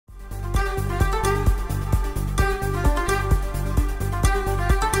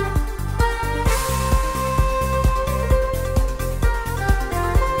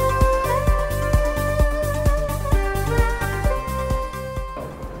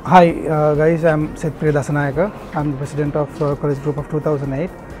Hi guys, I'm Sethpriya Dassanayake. I'm the president of college group of 2008.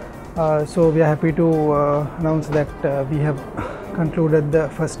 So we are happy to announce that we have concluded the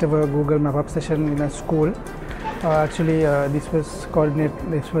first ever Google mapUp session in a school. This was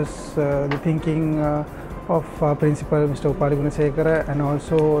the thinking of our principal Mr. Upali Gunasekara and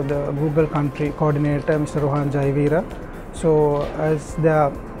also the Google country coordinator Mr. Rohan Jaivira. So as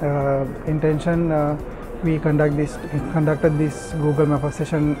the intention, we conducted this Google mapUp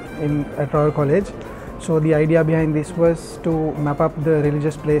session at Royal College. So the idea behind this was to map up the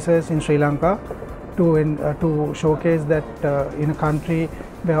religious places in Sri Lanka to showcase that in a country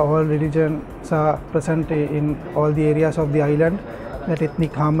where all religions are present in all the areas of the island, that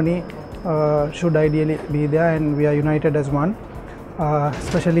ethnic harmony should ideally be there, and we are united as one.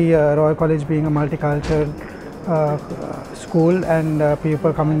 Especially Royal College being a multicultural school and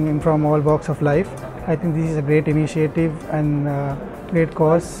people coming in from all walks of life. I think this is a great initiative and great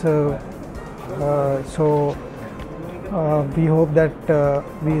cause. We hope that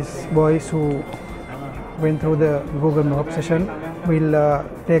these boys who went through the Google mapUp session will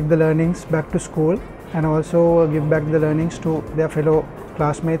take the learnings back to school and also give back the learnings to their fellow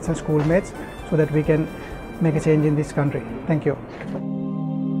classmates and schoolmates so that we can make a change in this country. Thank you.